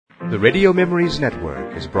The Radio Memories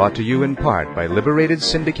Network is brought to you in part by Liberated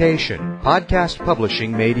Syndication, podcast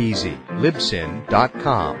publishing made easy,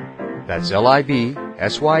 libsyn.com. That's LIBSYN.com.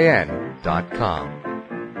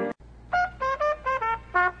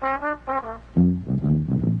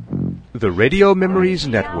 The Radio Memories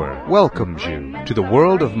Network welcomes you to the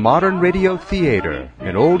world of modern radio theater,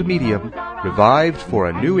 an old medium revived for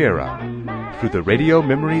a new era through the Radio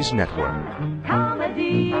Memories Network.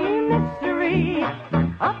 Comedy, mystery,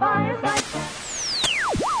 a fireside.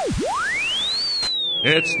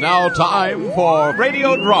 It's now time for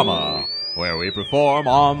Radio Drama, where we perform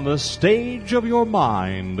on the stage of your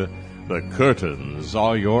mind. The curtains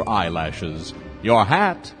are your eyelashes, your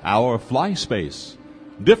hat our fly space.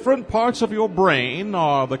 Different parts of your brain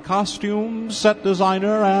are the costume, set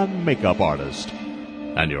designer, and makeup artist.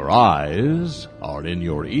 And your eyes are in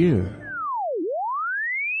your ear.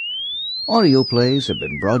 Audio plays have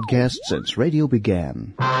been broadcast since radio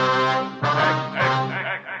began.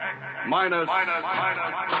 Minus 1.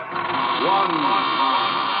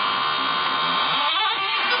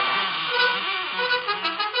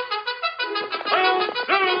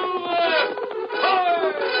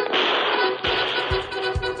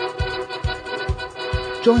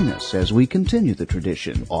 Join us as we continue the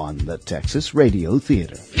tradition on the Texas Radio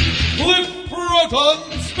Theater. Cliff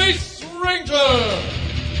Proton, Space Ranger!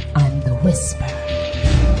 I'm the Whisper.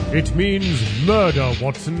 It means murder,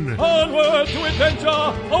 Watson. Onward to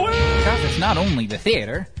adventure, away! Because it's not only the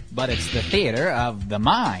theater, but it's the theater of the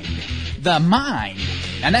mind. The mind!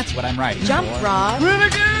 And that's what I'm writing Jump, for. Rob.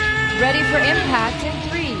 Renegade! Ready for impact in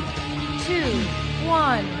 3, 2,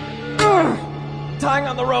 1. Tying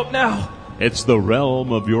on the rope now. It's the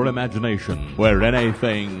realm of your imagination, where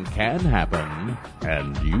anything can happen,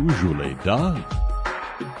 and usually does.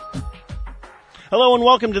 Hello and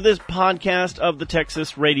welcome to this podcast of the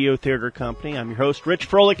Texas Radio Theater Company. I'm your host, Rich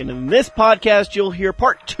Froelich, and in this podcast you'll hear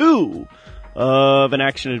part 2 of an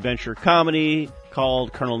action-adventure comedy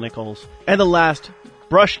called Colonel Nichols and the Last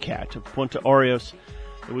Brush Cat of Punta Oreos.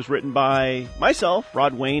 It was written by myself,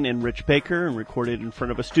 Rod Wayne, and Rich Baker, and recorded in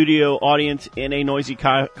front of a studio audience in a noisy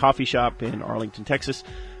coffee shop in Arlington, Texas,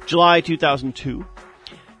 July 2002.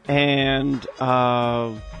 And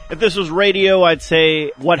if this was radio, I'd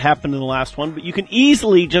say what happened in the last one, but you can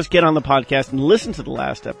easily just get on the podcast and listen to the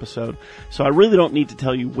last episode, so I really don't need to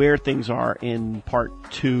tell you where things are in part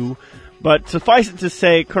 2. But suffice it to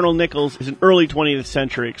say, Colonel Nichols is an early 20th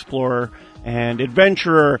century explorer and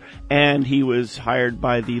adventurer, and he was hired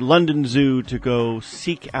by the London Zoo to go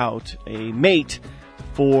seek out a mate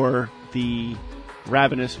for the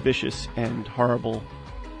ravenous, vicious, and horrible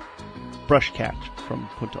brush cat from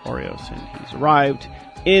Punta Oreos. And he's arrived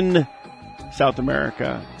in South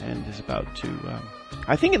America and is about to,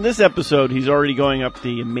 I think in this episode he's already going up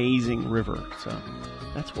the amazing river. So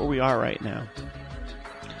that's where we are right now.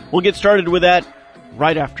 We'll get started with that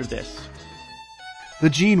right after this. The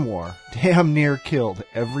Gene War damn near killed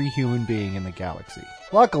every human being in the galaxy.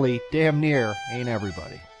 Luckily, damn near ain't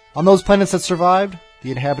everybody. On those planets that survived,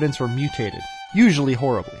 the inhabitants were mutated, usually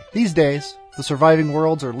horribly. These days, the surviving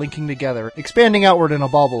worlds are linking together, expanding outward in a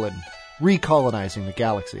bubble and recolonizing the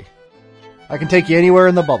galaxy. I can take you anywhere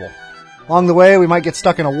in the bubble. Along the way, we might get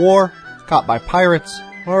stuck in a war, caught by pirates,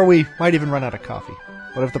 or we might even run out of coffee.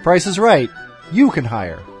 But if the price is right, you can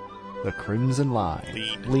hire the Crimson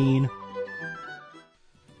Line. Lean.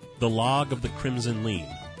 The Log of the Crimson Lean.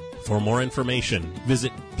 For more information,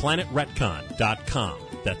 visit planetretcon.com.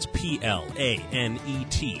 That's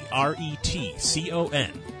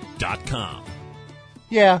PLANETRETCON.com.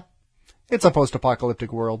 Yeah, it's a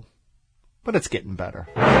post-apocalyptic world, but it's getting better.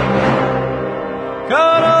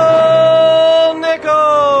 Colonel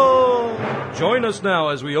Nichols! Join us now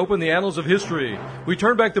as we open the annals of history. We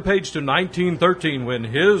turn back the page to 1913 when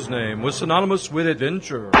his name was synonymous with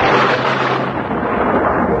adventure.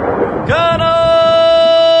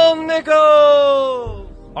 Colonel Nichols!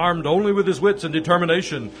 Armed only with his wits and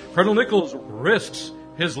determination, Colonel Nichols risks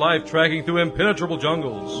his life tracking through impenetrable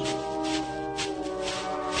jungles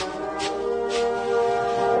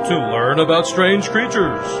to learn about strange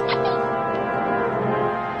creatures,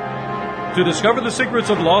 to discover the secrets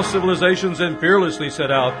of lost civilizations, and fearlessly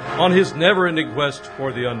set out on his never-ending quest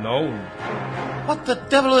for the unknown. What the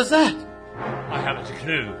devil is that? I haven't a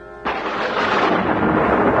clue.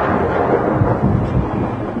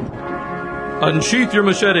 Unsheath your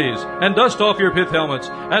machetes and dust off your pith helmets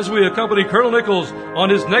as we accompany Colonel Nichols on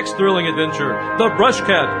his next thrilling adventure, the Brush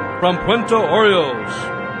Cat from Punta Oreos.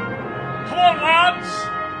 Come on, lads!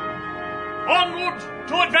 Onward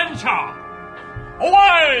to adventure!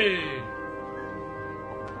 Away!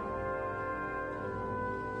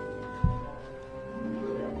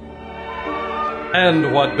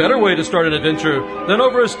 And what better way to start an adventure than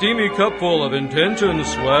over a steamy cupful of Intention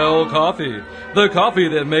Swell coffee, the coffee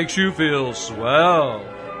that makes you feel swell.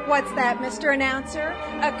 What's that, Mr. Announcer?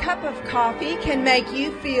 A cup of coffee can make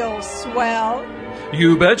you feel swell?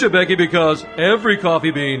 You betcha, Becky, because every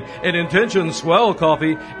coffee bean in Intention Swell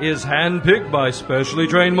coffee is hand-picked by specially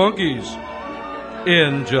trained monkeys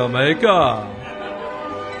in Jamaica,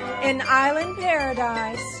 in Island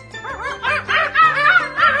Paradise,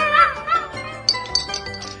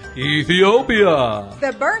 Ethiopia,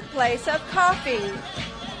 the birthplace of coffee,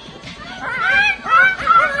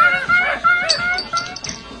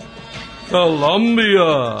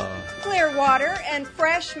 Colombia, clear water and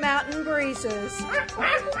fresh mountain breezes,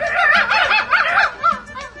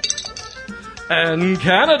 and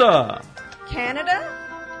Canada. Canada?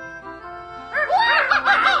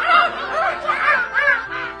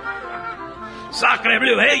 Sacre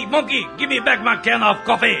bleu, hey, monkey, give me back my can of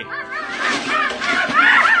coffee.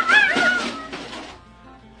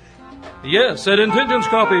 Yes, at Intentions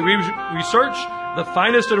Coffee, we search the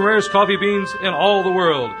finest and rarest coffee beans in all the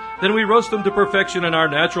world. Then we roast them to perfection in our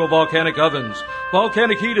natural volcanic ovens.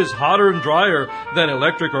 Volcanic heat is hotter and drier than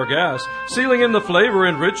electric or gas, sealing in the flavor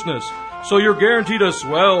and richness. So you're guaranteed a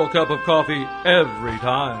swell cup of coffee every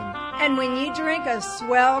time. And when you drink a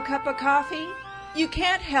swell cup of coffee, you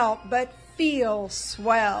can't help but feel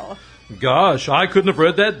swell. Gosh, I couldn't have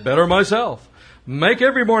read that better myself. Make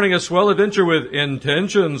every morning a swell adventure with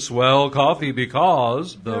Intention Swell coffee,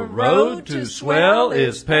 because the road to swell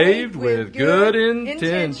is paved with good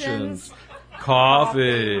intentions.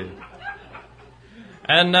 Coffee.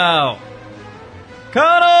 And now,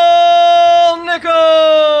 Colonel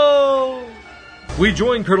Nichols! We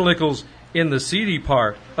join Colonel Nichols in the seedy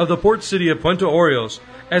part of the port city of Puerto Oreos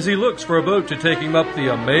as he looks for a boat to take him up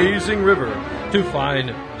the amazing river to find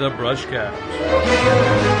the brush cat.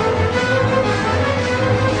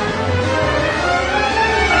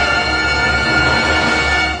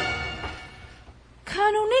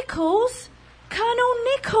 Colonel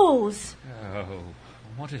Nichols! Oh,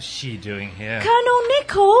 what is she doing here? Colonel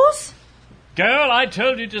Nichols! Girl, I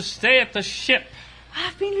told you to stay at the ship.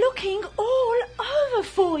 I've been looking all over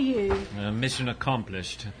for you. Mission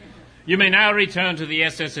accomplished. You may now return to the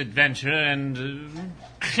SS Adventure and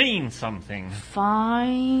clean something.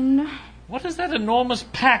 Fine. What is that enormous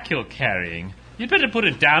pack you're carrying? You'd better put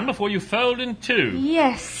it down before you fold in two.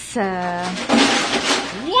 Yes, sir.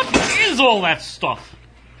 What is all that stuff?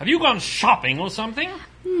 Have you gone shopping or something?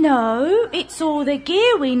 No, it's all the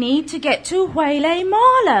gear we need to get to Whale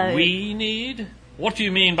Marlow. We need? What do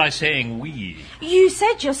you mean by saying we? You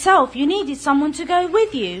said yourself you needed someone to go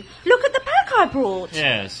with you. Look at the pack I brought.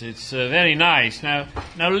 Yes, it's very nice. Now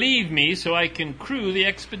leave me so I can crew the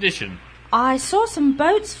expedition. I saw some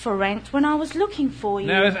boats for rent when I was looking for you.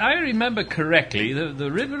 Now, if I remember correctly,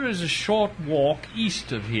 the river is a short walk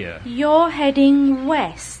east of here. You're heading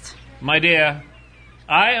west. My dear,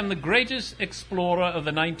 I am the greatest explorer of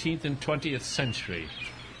the 19th and 20th century.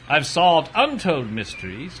 I've solved untold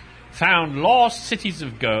mysteries, found lost cities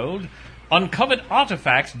of gold, uncovered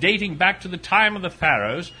artifacts dating back to the time of the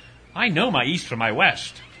pharaohs. I know my east from my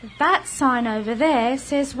west. That sign over there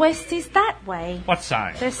says west is that way. What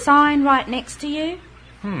sign? The sign right next to you.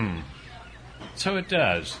 So it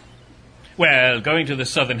does. Well, going to the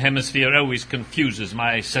southern hemisphere always confuses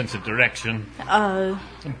my sense of direction. Oh.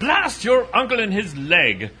 Blast your uncle and his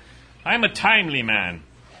leg. I'm a timely man.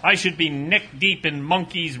 I should be neck-deep in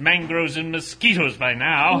monkeys, mangroves, and mosquitoes by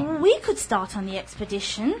now. We could start on the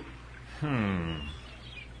expedition.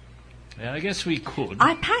 Yeah, I guess we could.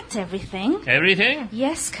 I packed everything. Everything?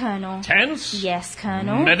 Yes, Colonel. Tents? Yes,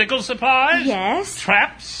 Colonel. Medical supplies? Yes.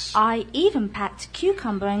 Traps? I even packed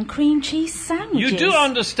cucumber and cream cheese sandwiches. You do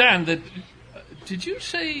understand that... did you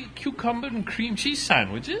say cucumber and cream cheese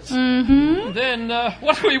sandwiches? Mm-hmm. Then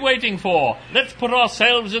what are we waiting for? Let's put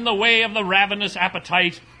ourselves in the way of the ravenous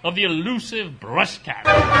appetite of the elusive brush cat.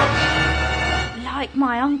 Like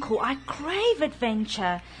my uncle, I crave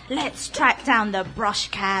adventure. Let's track down the brush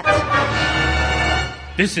cat.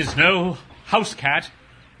 This is no house cat.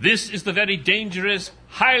 This is the very dangerous,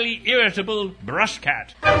 highly irritable brush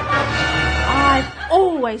cat. I've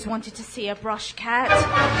always wanted to see a brush cat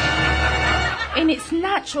in its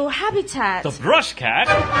natural habitat. The brush cat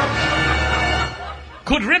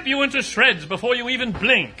could rip you into shreds before you even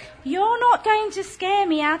blink. You're not going to scare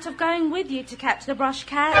me out of going with you to catch the brush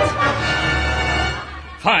cat.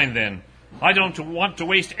 Fine, then. I don't want to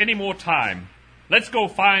waste any more time. Let's go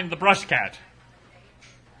find the brush cat.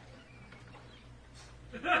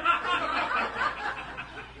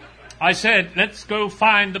 I said, let's go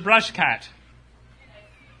find the brush cat.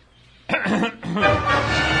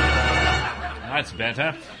 I That's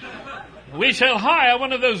better. We shall hire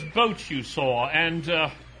one of those boats you saw, and,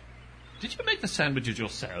 did you make the sandwiches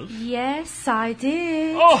yourself? Yes, I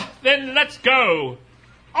did. Oh, then let's go.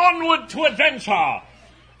 Onward to adventure.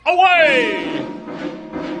 Away!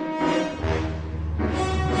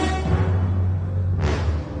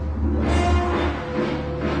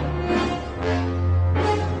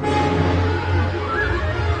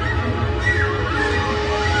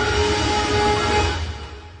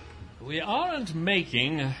 We aren't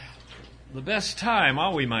making the best time,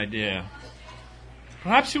 are we, my dear?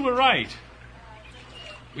 Perhaps you were right.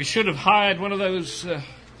 We should have hired one of those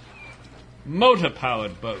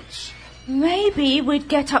motor-powered boats. Maybe we'd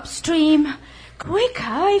get upstream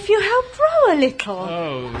quicker if you helped row a little.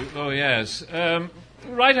 Oh, yes.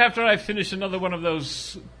 Right after I finish another one of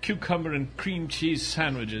those cucumber and cream cheese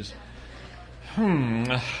sandwiches.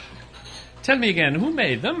 Tell me again, who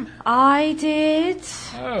made them? I did.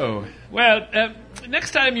 Oh, well,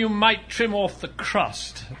 next time you might trim off the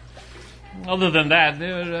crust. Other than that,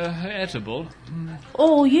 they're edible.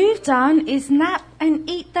 All you've done is nap and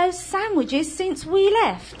eat those sandwiches since we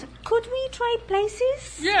left. Could we trade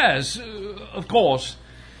places? Yes, of course.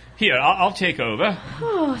 Here, I'll take over.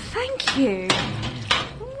 Oh, thank you.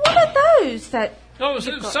 What are those that... Oh,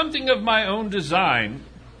 something of my own design.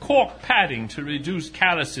 Cork padding to reduce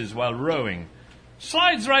calluses while rowing.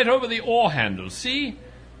 Slides right over the oar handle, see?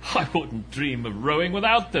 I wouldn't dream of rowing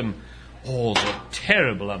without them. Oars are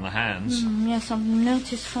terrible on the hands. Yes, I've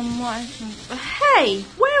noticed from what... Hey,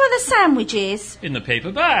 where are the sandwiches? In the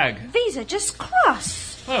paper bag. These are just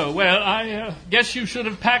crusts. Oh, well, I guess you should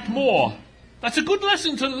have packed more. That's a good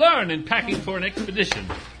lesson to learn in packing for an expedition.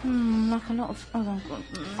 Like a lot of...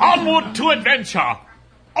 Onward to adventure!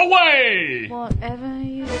 Away! Whatever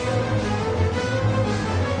you...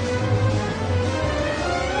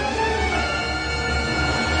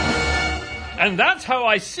 And that's how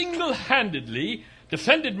I single-handedly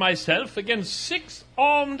defended myself against 6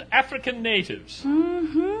 armed African natives.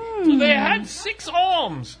 Mm-hmm. They had 6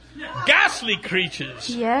 arms. Ghastly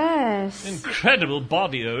creatures. Yes. Incredible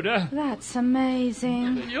body odor. That's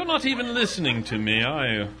amazing. You're not even listening to me, are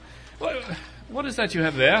you? What is that you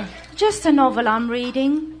have there? Just a novel I'm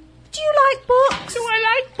reading. Do you like books? Do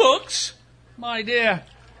I like books? My dear,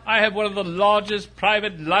 I have one of the largest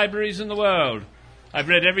private libraries in the world. I've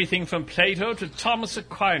read everything from Plato to Thomas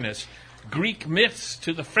Aquinas, Greek myths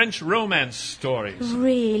to the French romance stories.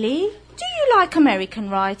 Really? Do you like American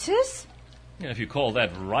writers? If you call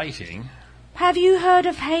that writing. Have you heard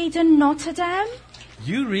of Hayden Notre-Dame?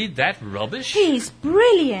 You read that rubbish? He's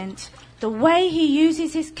brilliant. The way he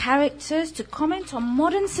uses his characters to comment on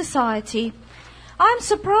modern society. I'm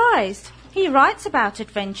surprised. He writes about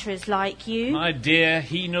adventurers like you. My dear,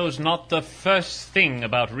 he knows not the first thing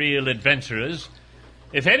about real adventurers.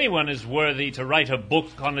 If anyone is worthy to write a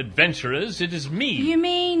book on adventurers, it is me. You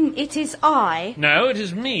mean it is I? No, it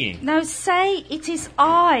is me. No, say it is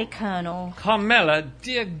I, Colonel. Carmela,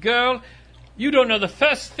 dear girl, you don't know the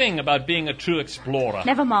first thing about being a true explorer.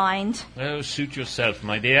 Never mind. Oh, suit yourself,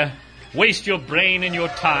 my dear. Waste your brain and your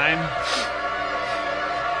time.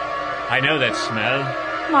 I know that smell.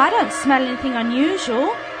 Well, I don't smell anything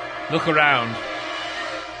unusual. Look around.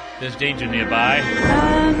 There's danger nearby.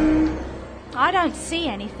 I don't see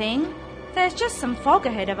anything. There's just some fog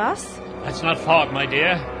ahead of us. That's not fog, my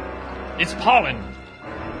dear. It's pollen.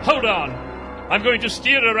 Hold on. I'm going to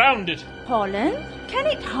steer around it. Pollen? Can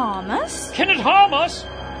it harm us? Can it harm us?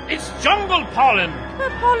 It's jungle pollen.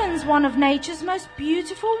 But pollen's one of nature's most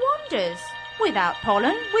beautiful wonders. Without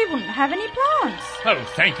pollen, we wouldn't have any plants. Oh,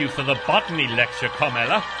 thank you for the botany lecture,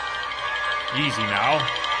 Carmela. Easy now.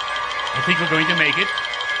 I think we're going to make it.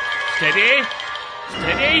 Steady.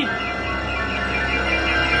 Steady.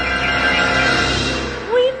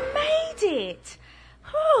 It.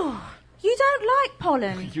 Oh, you don't like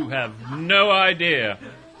pollen. You have no idea.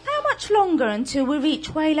 How much longer until we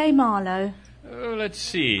reach Waylay Marlow? Let's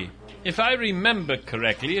see. If I remember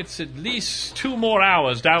correctly, it's at least 2 more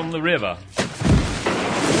hours down the river.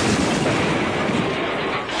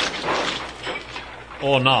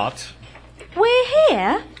 Or not. We're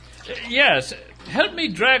here? Yes. Help me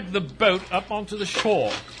drag the boat up onto the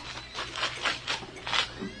shore.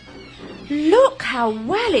 Look how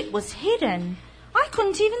well it was hidden. I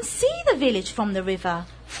couldn't even see the village from the river.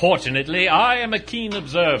 Fortunately, I am a keen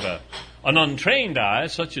observer. An untrained eye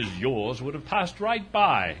such as yours would have passed right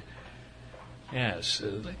by. Yes,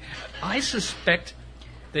 I suspect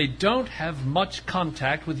they don't have much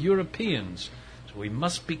contact with Europeans, so we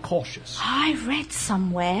must be cautious. I read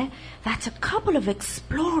somewhere that a couple of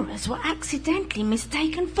explorers were accidentally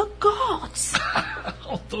mistaken for gods.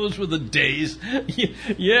 Oh, those were the days.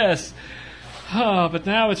 Yes. But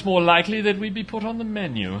now it's more likely that we'd be put on the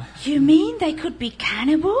menu. You mean they could be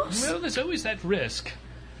cannibals? Well, there's always that risk.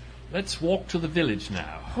 Let's walk to the village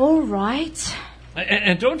now. All right.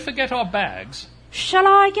 And don't forget our bags. Shall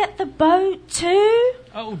I get the boat too?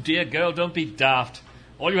 Oh, dear girl, don't be daft.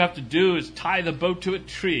 All you have to do is tie the boat to a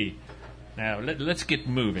tree. Now, let's get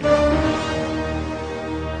moving.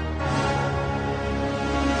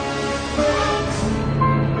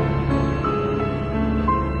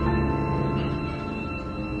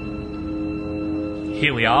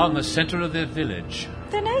 Here we are in the center of their village.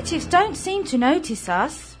 The natives don't seem to notice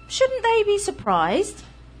us. Shouldn't they be surprised?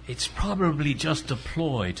 It's probably just a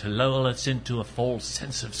ploy to lull us into a false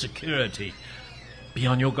sense of security. Be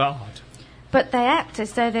on your guard. But they act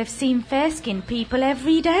as though they've seen fair-skinned people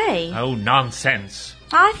every day. Oh, nonsense.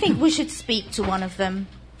 I think we should speak to one of them.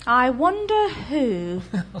 I wonder who.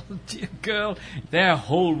 Oh, dear girl, their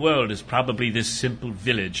whole world is probably this simple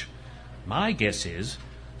village. My guess is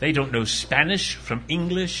they don't know Spanish from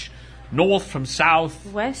English, north from south,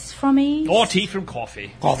 west from east, or tea from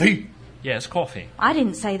coffee. Coffee? Yes, coffee. I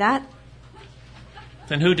didn't say that.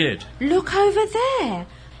 Then who did? Look over there.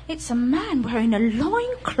 It's a man wearing a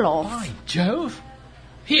loincloth. By Jove!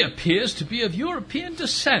 He appears to be of European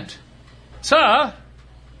descent. Sir?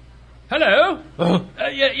 Hello?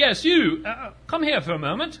 Yes, you. Come here for a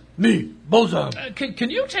moment. Me, Bozam. Can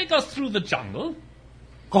you take us through the jungle?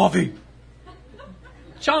 Coffee.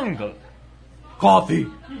 Jungle. Coffee.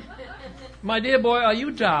 My dear boy, are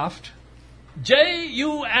you daft?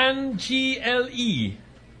 Jungle.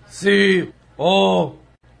 C-O.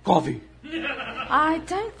 Coffee. I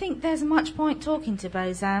don't think there's much point talking to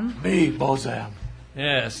Bozam. Me, Bozam.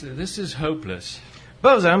 Yes, this is hopeless.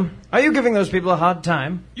 Bozam, are you giving those people a hard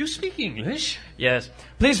time? You speak English? Yes.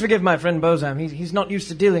 Please forgive my friend Bozam. He's not used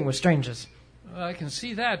to dealing with strangers. I can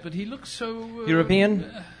see that, but he looks so...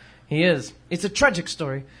 European? He is. It's a tragic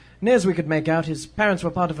story. Near as we could make out, his parents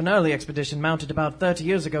were part of an early expedition mounted about 30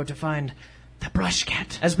 years ago to find the brush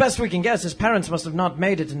cat. As best we can guess, his parents must have not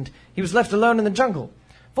made it, and he was left alone in the jungle.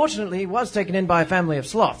 Fortunately, he was taken in by a family of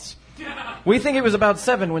sloths. We think he was about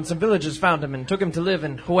 7 when some villagers found him and took him to live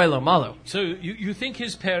in Huelo Malo. So you think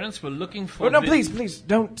his parents were looking for... Oh, no, please,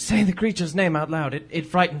 don't say the creature's name out loud. It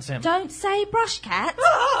frightens him. Don't say brush cat.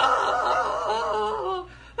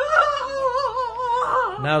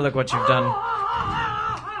 Now look what you've done.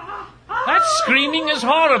 That screaming is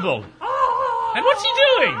horrible. And what's he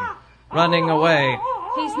doing? Running away.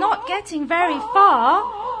 He's not getting very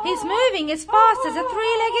far. He's moving as fast as a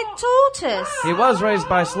 3-legged tortoise. He was raised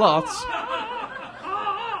by sloths.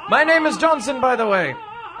 My name is Johnson, by the way.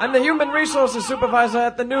 I'm the Human Resources Supervisor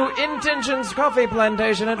at the new Intentions Coffee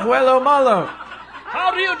Plantation at Huelo Malo. How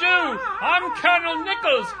do you do? I'm Colonel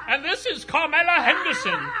Nichols, and this is Carmela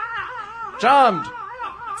Henderson. Charmed.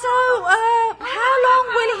 So, how long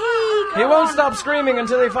will he go He won't on? stop screaming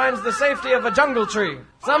until he finds the safety of a jungle tree.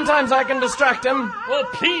 Sometimes I can distract him. Well,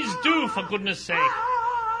 please do, for goodness sake.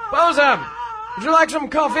 Bozam, would you like some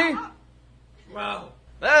coffee? Well,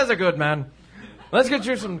 there's a good man. Let's get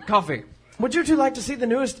you some coffee. Would you two like to see the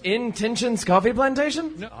newest Intentions Coffee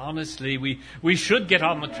Plantation? No, honestly, we should get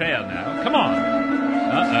on the trail now. Come on.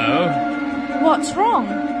 Uh-oh. What's wrong?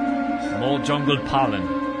 More jungle pollen.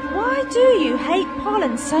 Why do you hate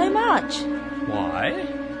pollen so much? Why?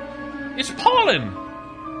 It's pollen.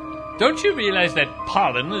 Don't you realize that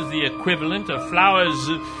pollen is the equivalent of flowers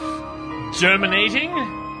germinating?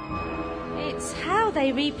 It's how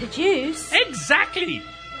they reproduce. Exactly.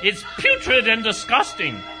 It's putrid and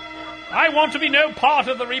disgusting. I want to be no part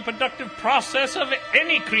of the reproductive process of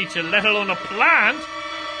any creature, let alone a plant.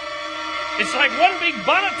 It's like one big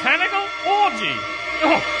botanical orgy.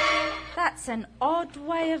 Oh. That's an odd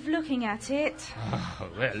way of looking at it. Oh,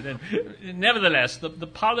 well, nevertheless, the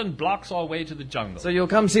pollen blocks our way to the jungle. So you'll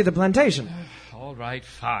come see the plantation? All right,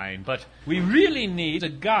 fine. But we really need a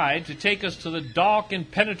guide to take us to the dark,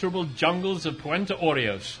 impenetrable jungles of Puente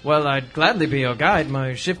Oreos. Well, I'd gladly be your guide.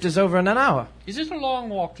 My shift is over in an hour. Is it a long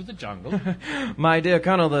walk to the jungle? My dear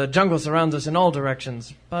Colonel, the jungle surrounds us in all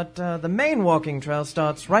directions. But the main walking trail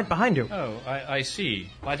starts right behind you. Oh, I see.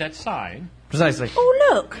 By that sign? Precisely. Oh,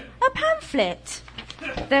 look, a pamphlet.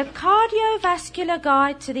 The Cardiovascular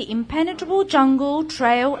Guide to the Impenetrable Jungle,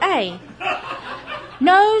 Trail A.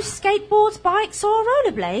 No skateboards, bikes, or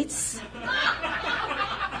rollerblades.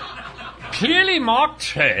 Clearly marked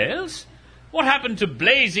trails? What happened to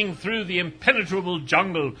blazing through the impenetrable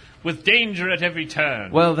jungle with danger at every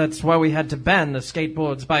turn? Well, that's why we had to ban the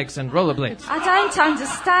skateboards, bikes, and rollerblades. I don't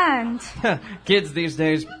understand. Kids these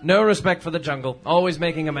days, no respect for the jungle, always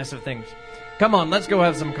making a mess of things. Come on, let's go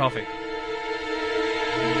have some coffee.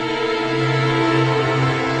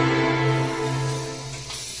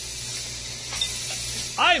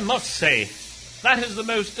 I must say, that is the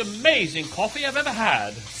most amazing coffee I've ever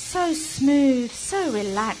had. So smooth, so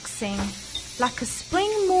relaxing. Like a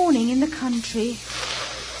spring morning in the country.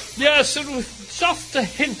 Yes, and with just a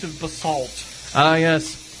hint of basalt. Ah,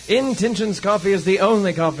 yes. Intentions Coffee is the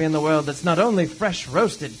only coffee in the world that's not only fresh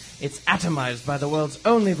roasted, it's atomized by the world's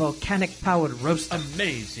only volcanic-powered roaster.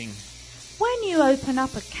 Amazing. When you open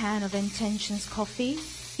up a can of Intentions Coffee,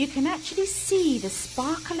 you can actually see the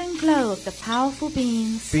sparkle and glow of the powerful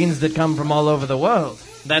beans. Beans that come from all over the world.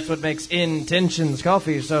 That's what makes Intentions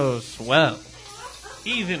Coffee so swell.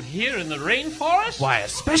 Even here in the rainforest? Why,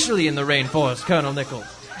 especially in the rainforest, Colonel Nichols.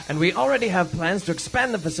 And we already have plans to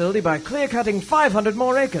expand the facility by clear-cutting 500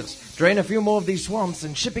 more acres, drain a few more of these swamps,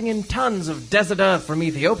 and shipping in tons of desert earth from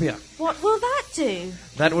Ethiopia. What will that do?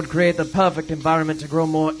 That would create the perfect environment to grow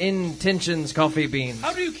more Intentions coffee beans.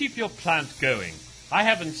 How do you keep your plant going? I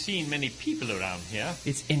haven't seen many people around here.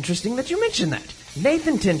 It's interesting that you mention that.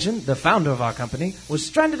 Nathan Tinchin, the founder of our company, was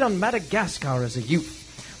stranded on Madagascar as a youth.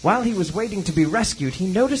 While he was waiting to be rescued, he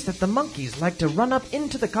noticed that the monkeys like to run up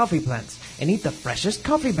into the coffee plants and eat the freshest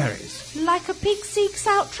coffee berries. Like a pig seeks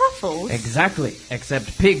out truffles? Exactly,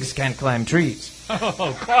 except pigs can't climb trees.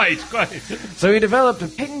 Oh, quite. So he developed a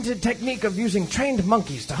patented technique of using trained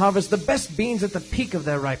monkeys to harvest the best beans at the peak of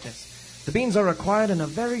their ripeness. The beans are acquired in a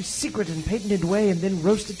very secret and patented way and then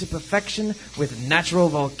roasted to perfection with natural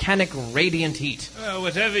volcanic radiant heat.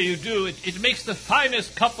 Whatever you do, it makes the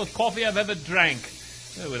finest cup of coffee I've ever drank.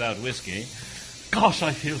 Without whiskey. Gosh,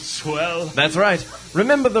 I feel swell. That's right.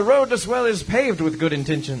 Remember, the road to swell is paved with good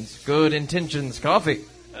intentions. Good Intentions Coffee.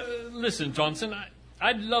 Listen, Johnson,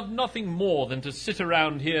 I'd love nothing more than to sit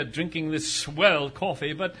around here drinking this swell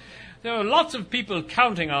coffee, but there are lots of people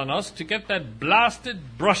counting on us to get that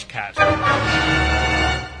blasted brush cat.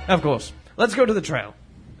 Of course. Let's go to the trail.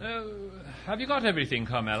 Have you got everything,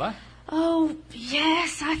 Carmela? Oh,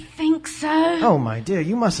 yes, I think so. Oh, my dear,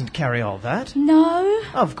 you mustn't carry all that. No?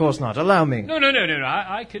 Of course not. Allow me. No.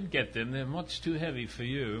 I can get them. They're much too heavy for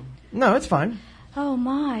you. No, it's fine. Oh,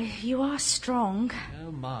 my, you are strong.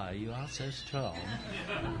 Oh, my, you are so strong.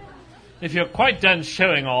 If you're quite done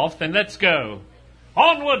showing off, then let's go.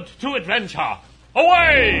 Onward to adventure.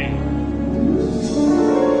 Away!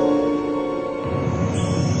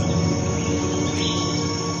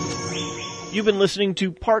 You've been listening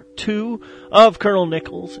to part 2 of Colonel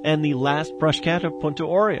Nichols and the Last Brush Cat of Punta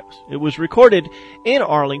Oreos. It was recorded in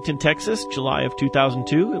Arlington, Texas, July of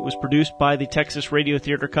 2002. It was produced by the Texas Radio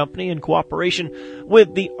Theater Company in cooperation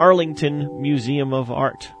with the Arlington Museum of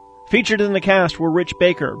Art. Featured in the cast were Rich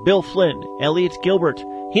Baker, Bill Flynn, Elliot Gilbert,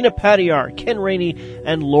 Hina Padiyar, Ken Rainey,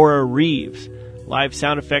 and Laura Reeves. Live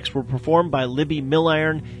sound effects were performed by Libby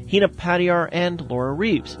Milliron, Hina Padiyar, and Laura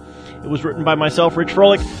Reeves. It was written by myself, Rich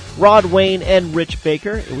Froelich, Rod Wayne, and Rich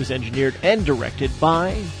Baker. It was engineered and directed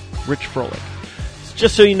by Rich Froelich.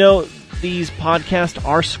 Just so you know, these podcasts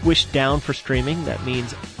are squished down for streaming. That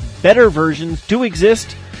means better versions do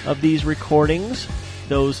exist of these recordings.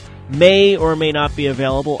 Those may or may not be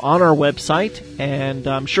available on our website, and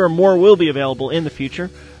I'm sure more will be available in the future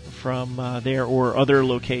from there or other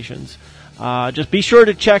locations. Just be sure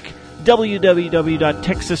to check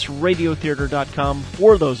www.texasradiotheater.com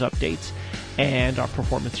for those updates and our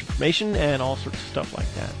performance information and all sorts of stuff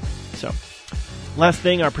like that. So, last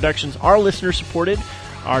thing, our productions are listener supported.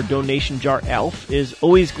 Our donation jar elf is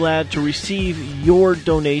always glad to receive your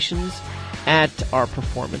donations at our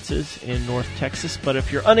performances in North Texas. But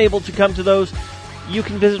if you're unable to come to those, you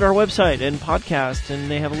can visit our website and podcast, and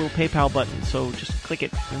they have a little PayPal button. So just click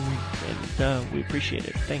it, and we appreciate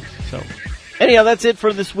it. Thanks. So, anyhow, that's it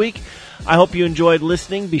for this week. I hope you enjoyed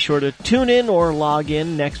listening. Be sure to tune in or log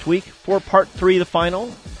in next week for part 3, the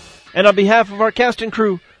final. And on behalf of our cast and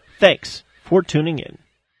crew, thanks for tuning in.